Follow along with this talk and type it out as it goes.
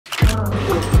Hey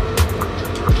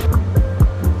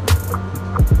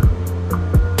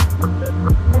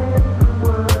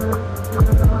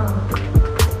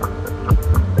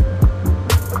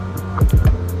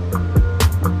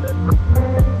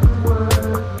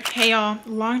y'all,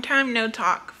 long time no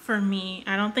talk for me.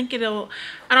 I don't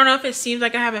know if it seems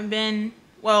like I haven't been,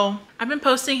 well, I've been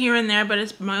posting here and there, but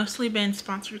it's mostly been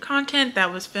sponsored content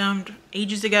that was filmed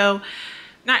ages ago.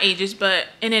 Not ages, but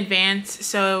in advance,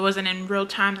 so it wasn't in real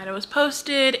time that it was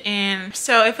posted. And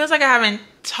so it feels like I haven't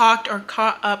talked or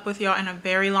caught up with y'all in a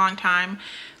very long time.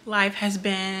 Life has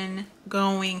been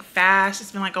going fast.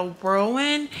 It's been like a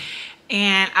whirlwind,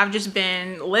 and I've just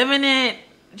been living it,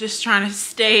 just trying to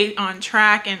stay on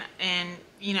track and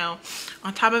you know,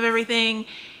 on top of everything.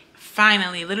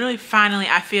 Finally, literally finally,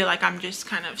 I feel like I'm just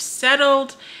kind of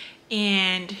settled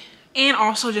and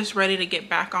also just ready to get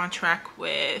back on track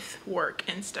with work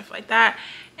and stuff like that,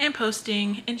 and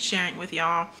posting and sharing with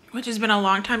y'all, which has been a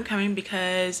long time coming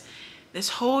because this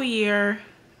whole year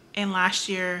and last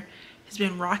year has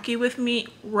been rocky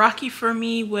for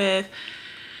me with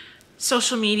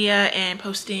social media and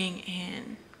posting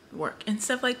and work and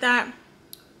stuff like that.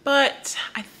 But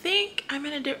I think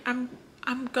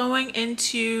I'm going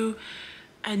into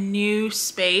a new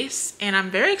space, and I'm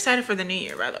very excited for the new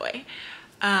year, by the way.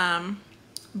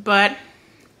 But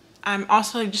I'm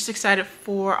also just excited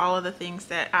for all of the things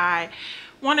that I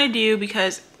want to do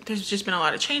because there's just been a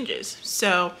lot of changes.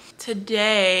 So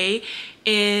today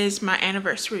is my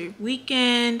anniversary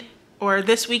weekend, or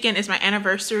this weekend is my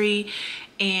anniversary,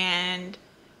 and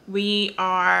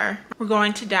we're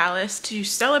going to Dallas to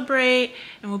celebrate,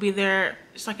 and we'll be there.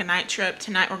 It's like a night trip.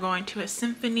 Tonight we're going to a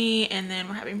symphony, and then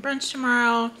we're having brunch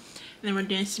tomorrow, and then we're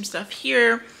doing some stuff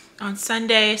here on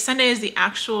Sunday. Sunday is the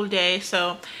actual day,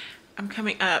 so I'm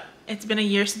coming up. It's been a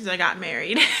year since I got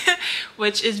married,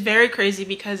 which is very crazy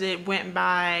because it went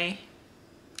by,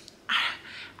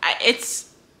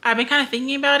 I've been kind of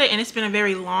thinking about it, and it's been a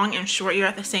very long and short year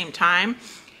at the same time.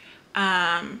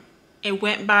 It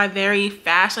went by very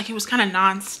fast, like it was kind of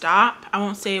non-stop. I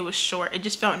won't say it was short, it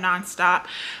just felt non-stop,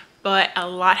 but a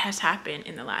lot has happened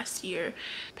in the last year.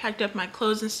 Packed up my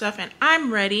clothes and stuff, and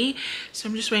I'm ready. So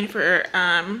I'm just waiting for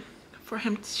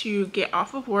him to get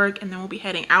off of work, and then we'll be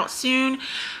heading out soon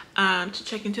to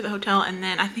check into the hotel. And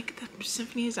then I think the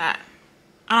symphony is at,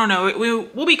 I don't know,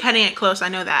 we'll be cutting it close, I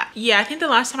know that. Yeah, I think the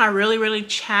last time I really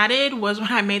chatted was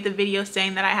when I made the video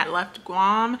saying that I had left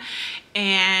Guam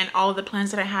and all of the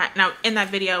plans that I had. Now in that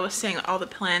video I was saying all the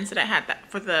plans that I had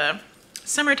for the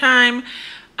summertime.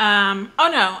 Oh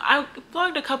no, I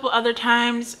vlogged a couple other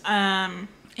times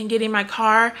in getting my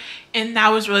car, and that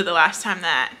was really the last time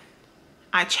that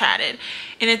I chatted.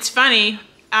 And it's funny,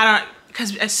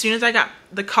 because as soon as I got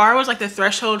the car, was like the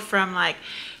threshold from like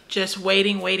just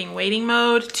waiting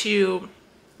mode to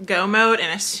go mode.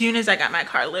 And as soon as I got my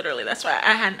car, literally, that's why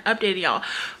I hadn't updated y'all.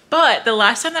 But the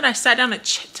last time that I sat down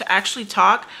to actually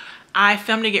talk, I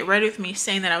filmed to get ready with me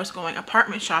saying that I was going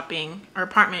apartment shopping or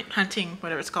apartment hunting,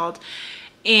 whatever it's called.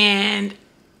 And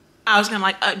I was gonna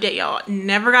like update y'all.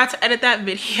 Never got to edit that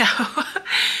video.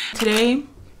 Today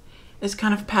is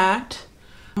kind of packed.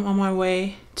 I'm on my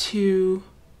way to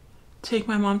take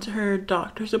my mom to her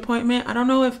doctor's appointment. I don't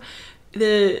know if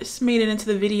this made it into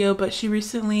the video, but she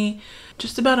recently,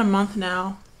 just about a month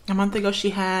ago, she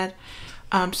had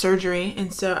surgery,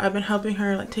 and so I've been helping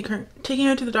her, like taking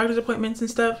her to the doctor's appointments and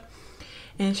stuff.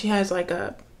 And she has like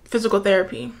a physical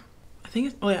therapy, I think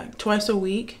it's, oh yeah, twice a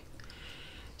week.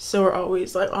 So we're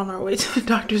always like on our way to the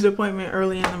doctor's appointment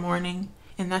early in the morning,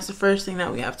 and that's the first thing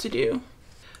that we have to do.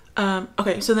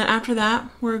 Okay, so then after that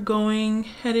we're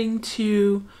heading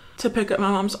to pick up my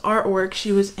mom's artwork.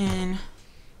 She was in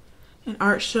an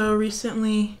art show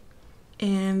recently,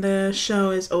 and the show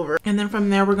is over. And then from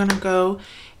there we're gonna go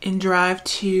and drive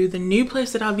to the new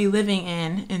place that I'll be living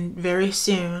in very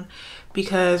soon,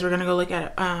 because we're gonna go look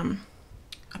at a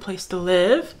place to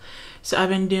live. So I've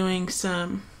been doing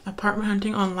some apartment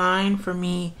hunting online for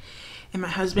me and my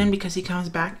husband, because he comes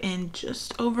back in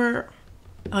just over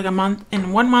like a month,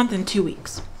 in 1 month and 2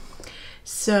 weeks.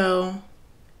 So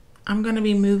I'm gonna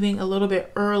be moving a little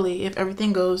bit early if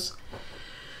everything goes,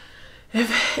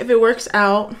 if it works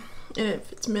out and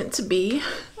if it's meant to be.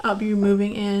 I'll be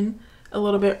moving in a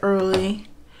little bit early,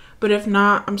 but if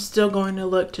not, I'm still going to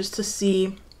look just to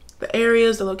see the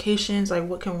areas, the locations, like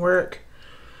what can work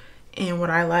and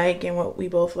what I like and what we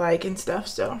both like and stuff.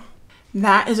 So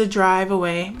that is a drive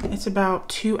away. It's about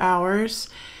 2 hours.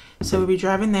 So we'll be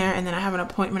driving there, and then I have an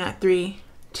appointment at 3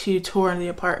 to tour the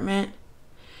apartment.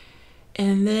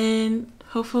 And then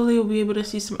hopefully we'll be able to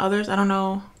see some others. I don't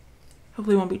know,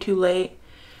 hopefully it won't be too late,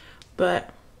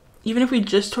 but even if we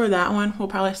just tour that one, we'll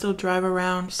probably still drive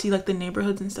around, see like the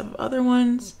neighborhoods and stuff of other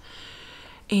ones.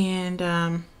 And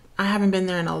I haven't been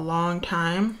there in a long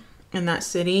time in that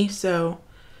city, so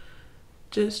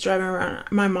just driving around.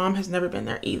 My mom has never been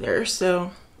there either,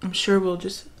 so I'm sure we'll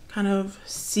just kind of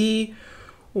see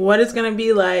what it's gonna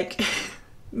be like.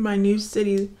 My new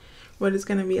city, what it's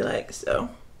gonna be like. So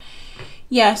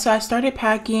yeah, so I started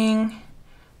packing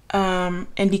and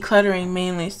decluttering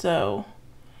mainly, so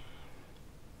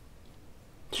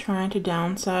trying to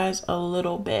downsize a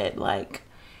little bit. Like,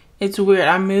 it's weird,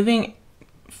 I'm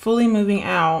fully moving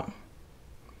out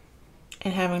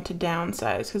and having to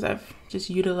downsize because I've just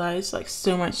utilized like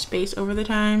so much space over the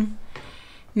time.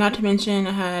 Not to mention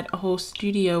I had a whole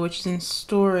studio which is in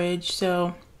storage,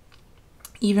 so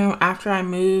even after I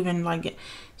move and like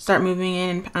start moving in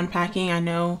and unpacking,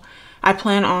 I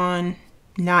plan on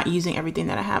not using everything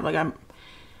that I have. Like, I'm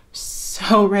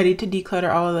so ready to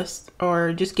declutter all of this,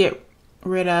 or just get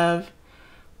rid of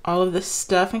all of this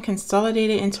stuff and consolidate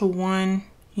it into one,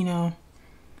 you know,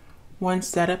 one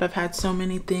setup. I've had so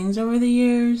many things over the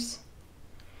years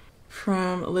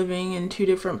from living in 2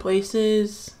 different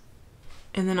places,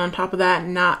 and then on top of that,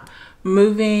 not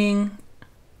moving.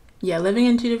 Yeah, living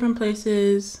in 2 different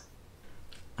places.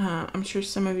 I'm sure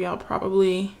some of y'all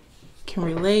probably can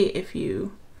relate if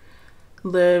you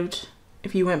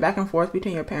went back and forth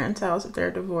between your parents' house, if they're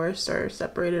divorced or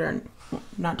separated or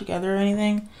not together or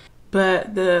anything.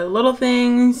 But the little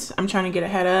things I'm trying to get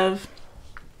ahead of.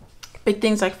 Big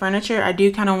things like furniture, I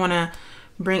do kind of want to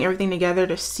bring everything together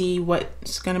to see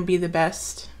what's going to be the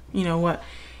best, you know, what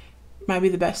might be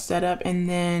the best setup, and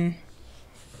then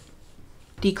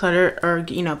declutter, or,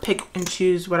 you know, pick and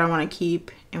choose what I want to keep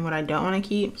and what I don't want to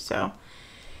keep. So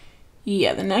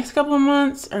yeah, the next couple of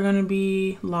months are going to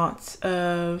be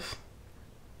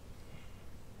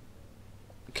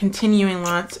continuing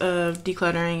lots of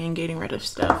decluttering and getting rid of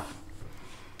stuff.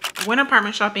 Went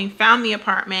apartment shopping, found the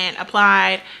apartment,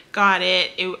 applied, got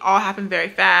it. It all happened very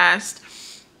fast,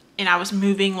 and I was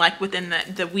moving like within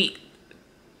the week,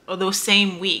 or the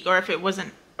same week, or if it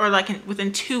wasn't, or like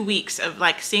within 2 weeks of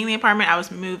like seeing the apartment, I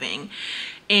was moving.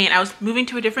 And I was moving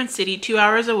to a different city 2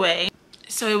 hours away,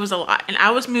 so it was a lot. And I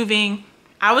was moving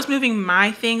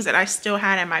my things that I still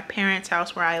had at my parents'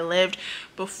 house where I lived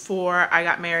before I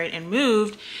got married and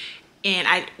moved. And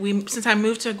since I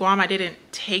moved to Guam, I didn't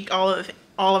take all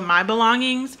of my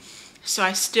belongings, so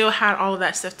I still had all of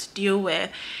that stuff to deal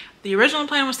with. The original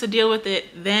plan was to deal with it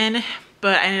then,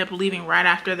 but I ended up leaving right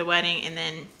after the wedding, and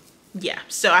then yeah,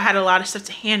 so I had a lot of stuff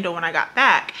to handle when I got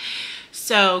back.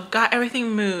 So got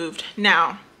everything moved.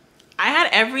 Now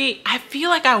I feel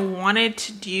like I wanted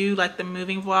to do like the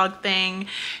moving vlog thing,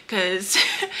 because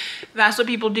that's what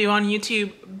people do on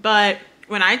YouTube, but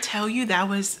when I tell you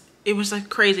it was like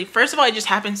crazy. First of all, it just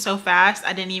happened so fast.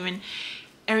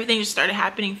 Everything just started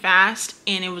happening fast,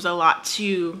 and it was a lot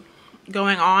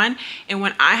going on. And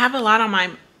when I have a lot on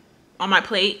my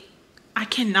plate, I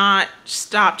cannot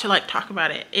stop to like talk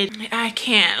about it. I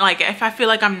can't, like, if I feel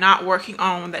like I'm not working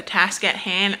on the task at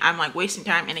hand, I'm like wasting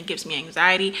time, and it gives me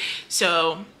anxiety.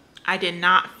 So I did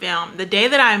not film. The day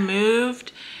that I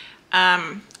moved,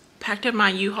 packed up my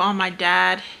U-Haul, my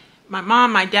dad, my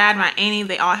mom, my dad, my auntie,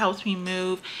 they all helped me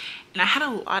move. And I had a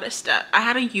lot of stuff. I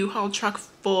had a U-Haul truck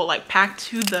full, like packed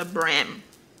to the brim.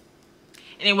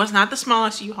 And it was not the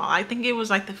smallest U-Haul. I think it was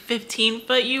like the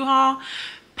 15-foot U-Haul,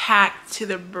 packed to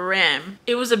the brim.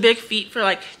 It was a big feat for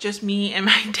like just me and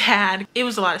my dad. It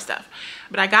was a lot of stuff.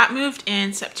 But I got moved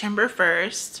in September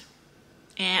 1st,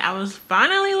 and I was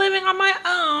finally living on my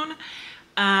own.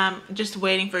 Just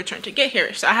waiting for a turn to get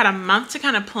here. So I had a month to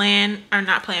kind of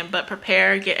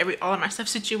prepare, get all of my stuff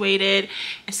situated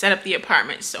and set up the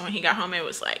apartment. So when he got home, it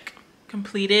was like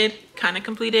completed, kind of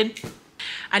completed.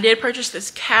 I did purchase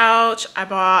this couch. I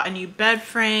bought a new bed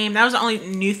frame. That was the only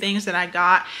new things that I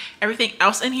got. Everything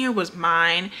else in here was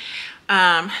mine.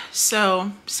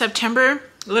 So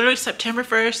literally September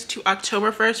 1st to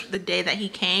October 1st, the day that he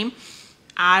came,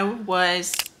 I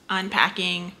was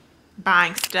unpacking,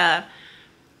 buying stuff.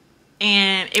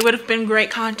 And it would have been great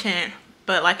content,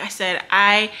 but like I said,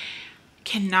 I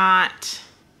cannot,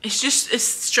 it's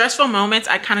stressful moments.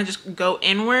 I kind of just go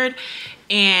inward,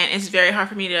 and it's very hard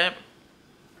for me to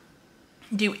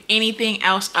do anything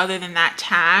else other than that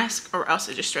task, or else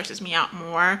it just stresses me out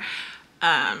more.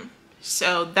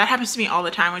 So that happens to me all the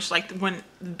time, which, like, when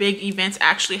big events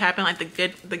actually happen, like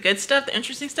the good stuff, the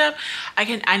interesting stuff, I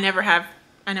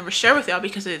never share with y'all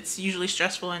because it's usually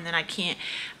stressful, and then I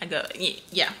go,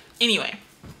 yeah. Anyway,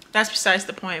 that's besides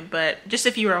the point. But just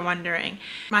if you were wondering,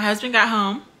 my husband got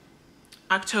home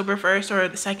October 1st or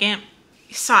the 2nd.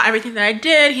 saw everything that I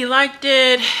did. He liked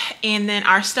it. And then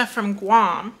our stuff from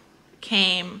Guam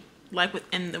came like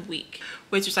within the week,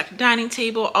 which was like a dining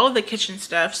table, all of the kitchen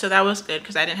stuff. So that was good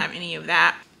because I didn't have any of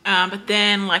that. But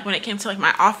then like when it came to like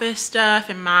my office stuff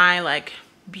and my like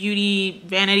beauty,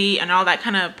 vanity, and all that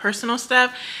kind of personal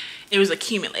stuff, it was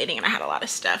accumulating and I had a lot of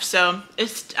stuff. So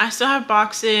I still have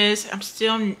boxes. I'm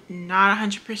still not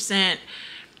 100%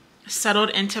 settled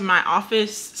into my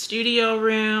office studio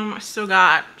room. I still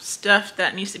got stuff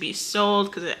that needs to be sold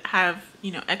because I have,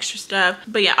 you know, extra stuff.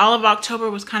 But yeah, all of October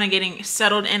was kind of getting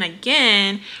settled in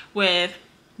again with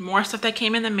more stuff that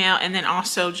came in the mail, and then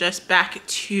also just back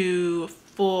to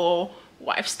full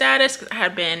wife status because I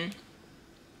had been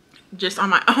just on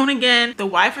my own again. The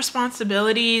wife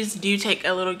responsibilities do take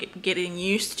a little getting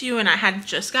used to, and I had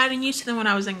just gotten used to them when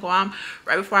I was in Guam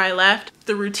right before I left.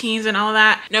 The routines and all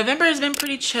that. November has been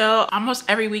pretty chill. Almost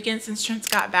every weekend since Trent's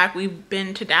got back, we've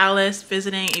been to Dallas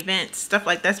visiting events, stuff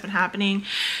like that's been happening.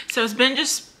 So it's been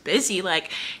just busy,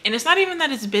 like, and it's not even that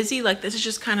it's busy, like this is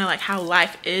just kind of like how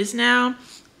life is now.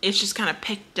 It's just kind of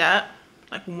picked up,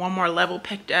 like one more level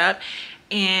picked up.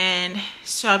 And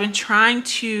so I've been trying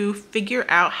to figure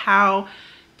out how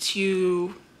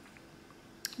to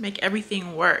make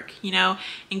everything work, you know,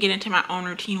 and get into my own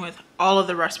routine with all of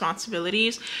the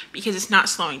responsibilities because it's not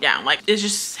slowing down. Like, it's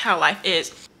just how life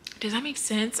is. Does that make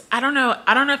sense? I don't know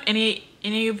if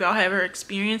any of y'all have ever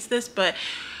experienced this, but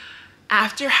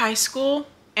after high school,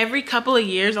 every couple of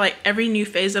years, like every new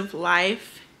phase of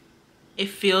life, it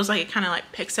feels like it kind of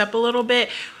like picks up a little bit,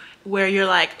 where you're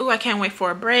like, oh, I can't wait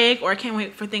for a break, or I can't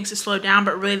wait for things to slow down,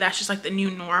 but really that's just like the new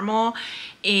normal.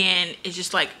 And it's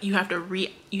just like you have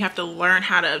to learn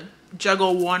how to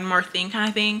juggle one more thing kind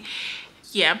of thing.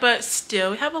 Yeah, but still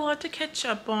we have a lot to catch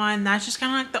up on. That's just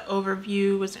kind of like the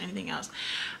overview. Was there anything else?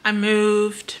 I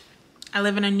moved. I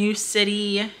live in a new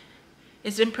city.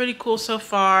 It's been pretty cool so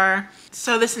far.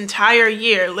 So this entire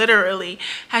year literally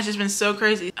has just been so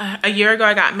crazy. A year ago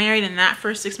I got married, and that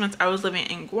first 6 months I was living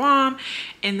in Guam,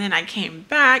 and then I came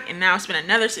back, and now it's been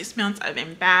another 6 months I've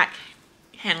been back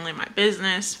handling my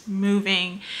business,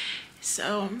 moving.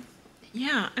 So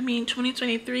yeah, I mean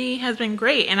 2023 has been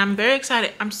great, and I'm very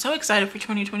excited. I'm so excited for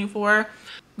 2024.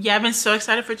 Yeah, I've been so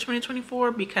excited for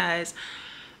 2024 because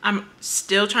I'm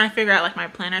still trying to figure out like my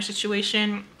planner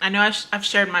situation. I know I've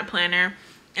shared my planner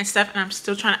and stuff, and I'm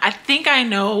still trying to, I think I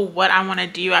know what I want to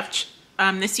do.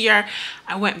 This year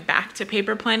I went back to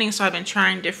paper planning, so I've been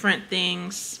trying different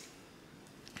things.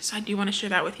 So I do want to share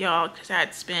that with y'all because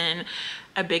that's been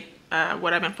a big,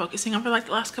 what I've been focusing on for like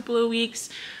the last couple of weeks.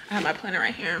 I have my planner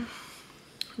right here.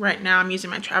 Right now I'm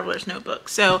using my traveler's notebook.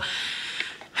 So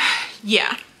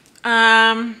yeah.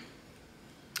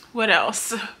 What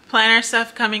else? Planner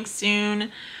stuff coming soon.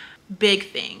 Big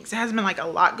things. It hasn't been like a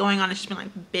lot going on. It's just been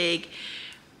like big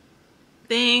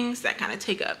things that kind of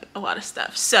take up a lot of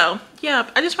stuff. So yeah,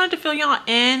 I just wanted to fill y'all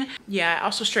in. Yeah, I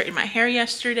also straightened my hair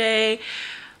yesterday.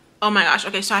 Oh my gosh.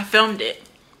 Okay, so I filmed it.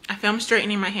 I filmed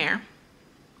straightening my hair.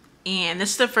 And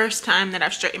this is the first time that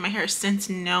I've straightened my hair since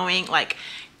knowing, like,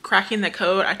 cracking the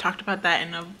code. I talked about that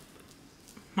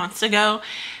months ago,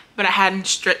 but I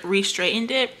hadn't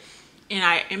re-straightened it. And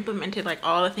I implemented like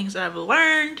all the things that I've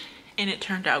learned, and it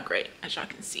turned out great, as y'all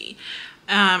can see.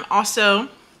 Also,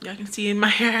 y'all can see my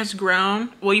hair has grown.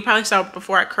 Well, you probably saw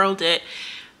before I curled it.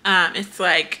 It's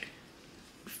like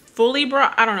fully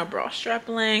I don't know, bra strap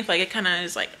length. Like it kind of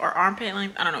is like, or armpit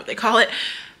length. I don't know what they call it.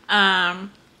 And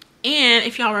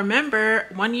if y'all remember,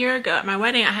 1 year ago at my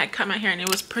wedding, I had cut my hair and it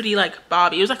was pretty like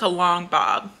bobby. It was like a long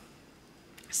bob.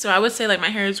 So I would say like my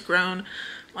hair has grown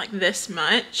like this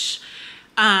much.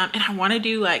 And I want to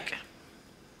do like,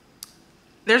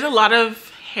 there's a lot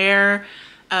of hair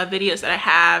videos that I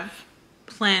have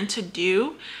planned to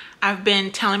do. I've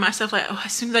been telling myself like, oh,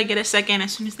 as soon as I get a second,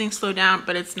 as soon as things slow down,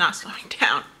 but it's not slowing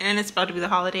down, and it's about to be the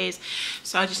holidays.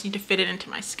 So I just need to fit it into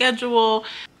my schedule,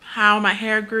 how my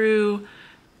hair grew,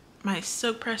 my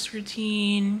silk press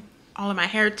routine, all of my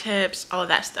hair tips, all of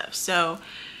that stuff. So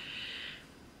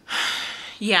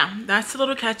yeah, that's a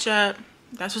little catch up.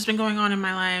 That's what's been going on in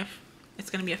my life. It's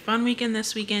gonna be a fun weekend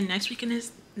this weekend. Next week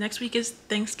is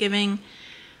Thanksgiving.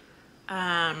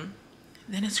 Then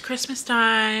it's Christmas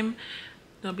time.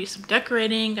 There'll be some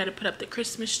decorating. Got to put up the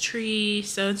Christmas tree.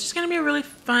 So it's just gonna be a really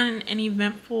fun and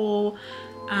eventful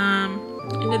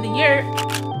end of the year.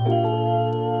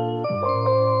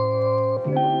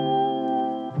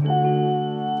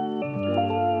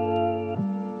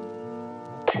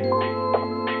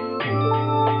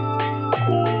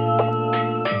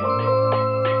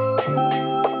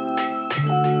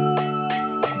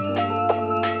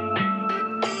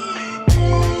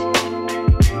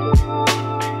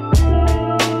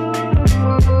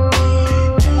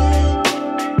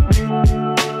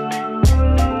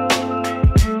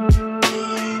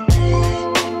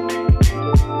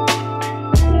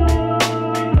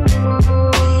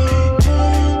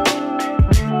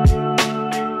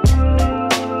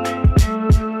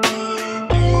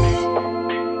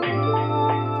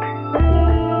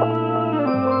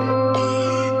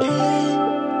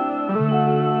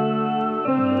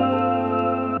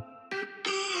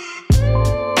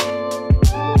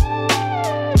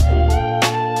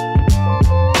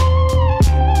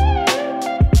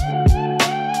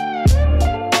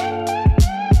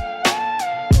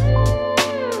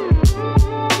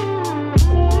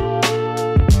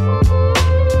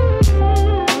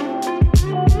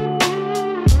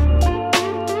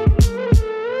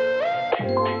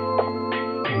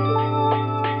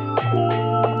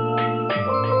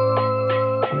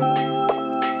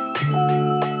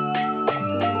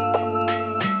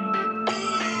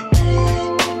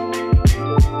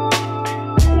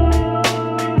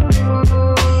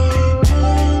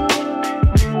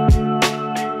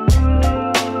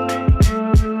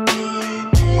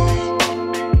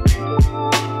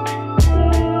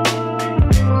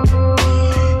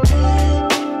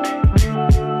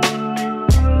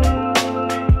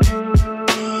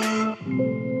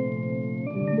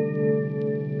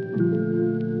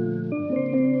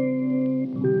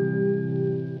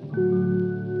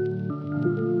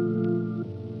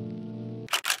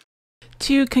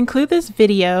 to conclude this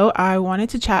video, I wanted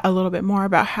to chat a little bit more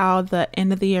about how the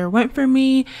end of the year went for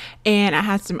me, and I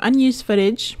had some unused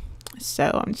footage,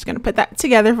 so I'm just gonna put that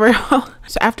together for y'all.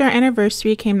 So after our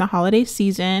anniversary came the holiday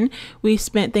season. We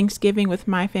spent Thanksgiving with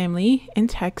my family in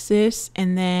Texas,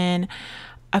 and then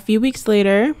a few weeks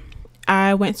later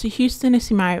I went to Houston to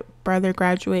see my brother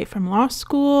graduate from law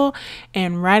school,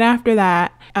 and right after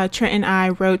that Trent and I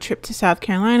road trip to South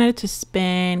Carolina to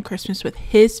spend Christmas with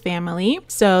his family.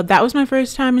 So that was my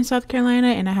first time in South Carolina,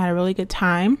 and I had a really good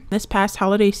time. This past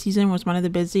holiday season was one of the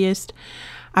busiest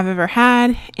I've ever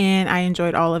had, and I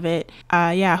enjoyed all of it.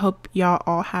 Yeah, I hope y'all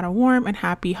all had a warm and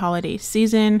happy holiday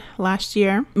season last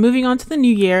year. Moving on to the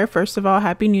new year, first of all,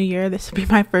 Happy New Year. This will be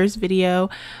my first video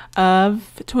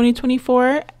of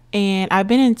 2024, and I've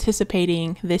been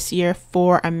anticipating this year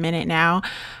for a minute now.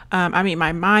 I made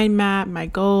my mind map, my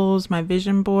goals, my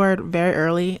vision board very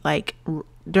early, like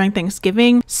during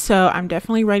Thanksgiving. So I'm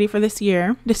definitely ready for this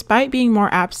year. Despite being more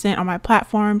absent on my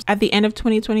platforms at the end of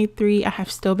 2023, I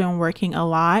have still been working a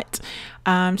lot.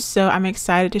 So I'm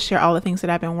excited to share all the things that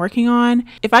I've been working on.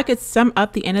 If I could sum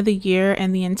up the end of the year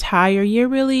and the entire year,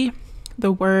 really,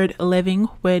 the word living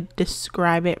would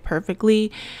describe it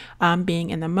perfectly. Being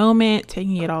in the moment,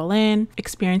 taking it all in,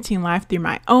 experiencing life through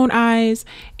my own eyes,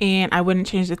 and I wouldn't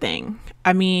change a thing.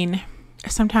 I mean,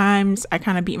 sometimes I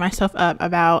kind of beat myself up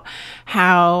about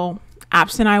how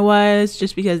absent I was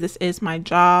just because this is my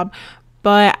job,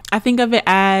 but I think of it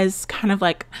as kind of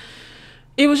like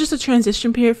it was just a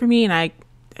transition period for me, and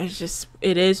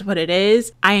it is what it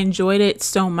is. I enjoyed it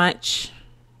so much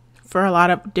for a lot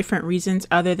of different reasons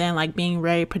other than like being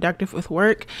very productive with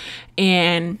work,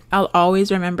 and I'll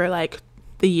always remember like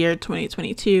the year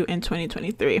 2022 and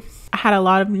 2023. I had a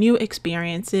lot of new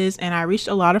experiences, and I reached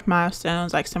a lot of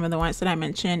milestones, like some of the ones that I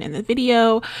mentioned in the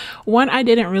video. One I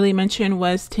didn't really mention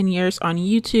was 10 years on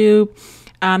YouTube.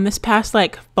 This past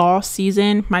like fall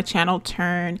season, my channel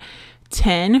turned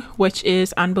 10, which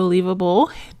is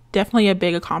unbelievable. Definitely a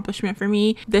big accomplishment for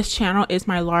me. This channel is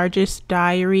my largest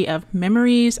diary of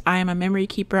memories. I am a memory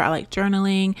keeper. I like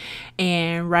journaling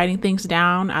and writing things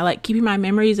down. I like keeping my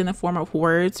memories in the form of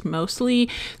words mostly.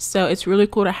 So it's really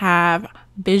cool to have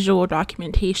visual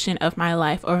documentation of my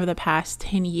life over the past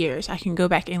 10 years. I can go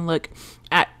back and look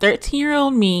at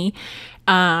 13-year-old me,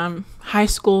 high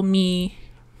school me,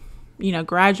 you know,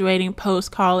 graduating,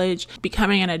 post-college,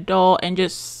 becoming an adult, and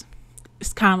just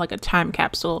it's kind of like a time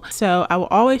capsule. So I will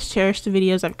always cherish the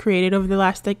videos I've created over the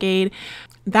last decade.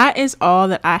 That is all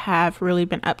that I have really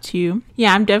been up to.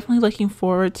 Yeah, I'm definitely looking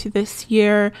forward to this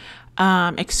year,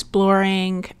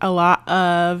 exploring a lot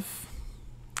of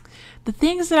the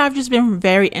things that I've just been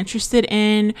very interested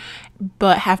in,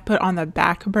 but have put on the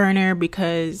back burner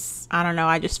because I don't know,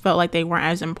 I just felt like they weren't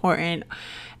as important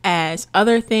as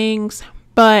other things.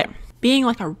 But being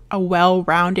like a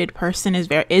well-rounded person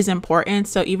is important.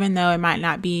 So even though it might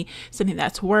not be something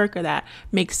that's work or that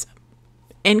makes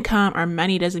income or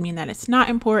money, doesn't mean that it's not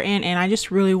important. And I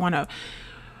just really want to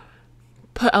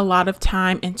put a lot of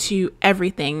time into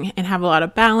everything and have a lot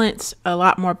of balance, a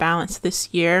lot more balance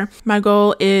this year. My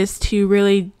goal is to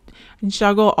really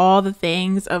juggle all the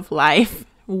things of life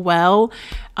well,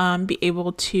 be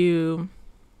able to,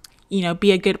 you know,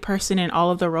 be a good person in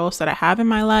all of the roles that I have in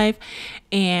my life.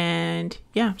 And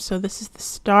yeah, so this is the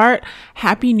start.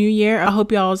 Happy New Year. I hope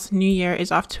y'all's new year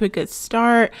is off to a good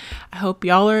start. I hope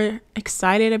y'all are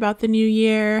excited about the new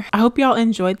year. I hope y'all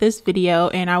enjoyed this video,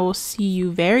 and I will see you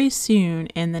very soon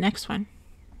in the next one.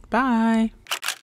 Bye.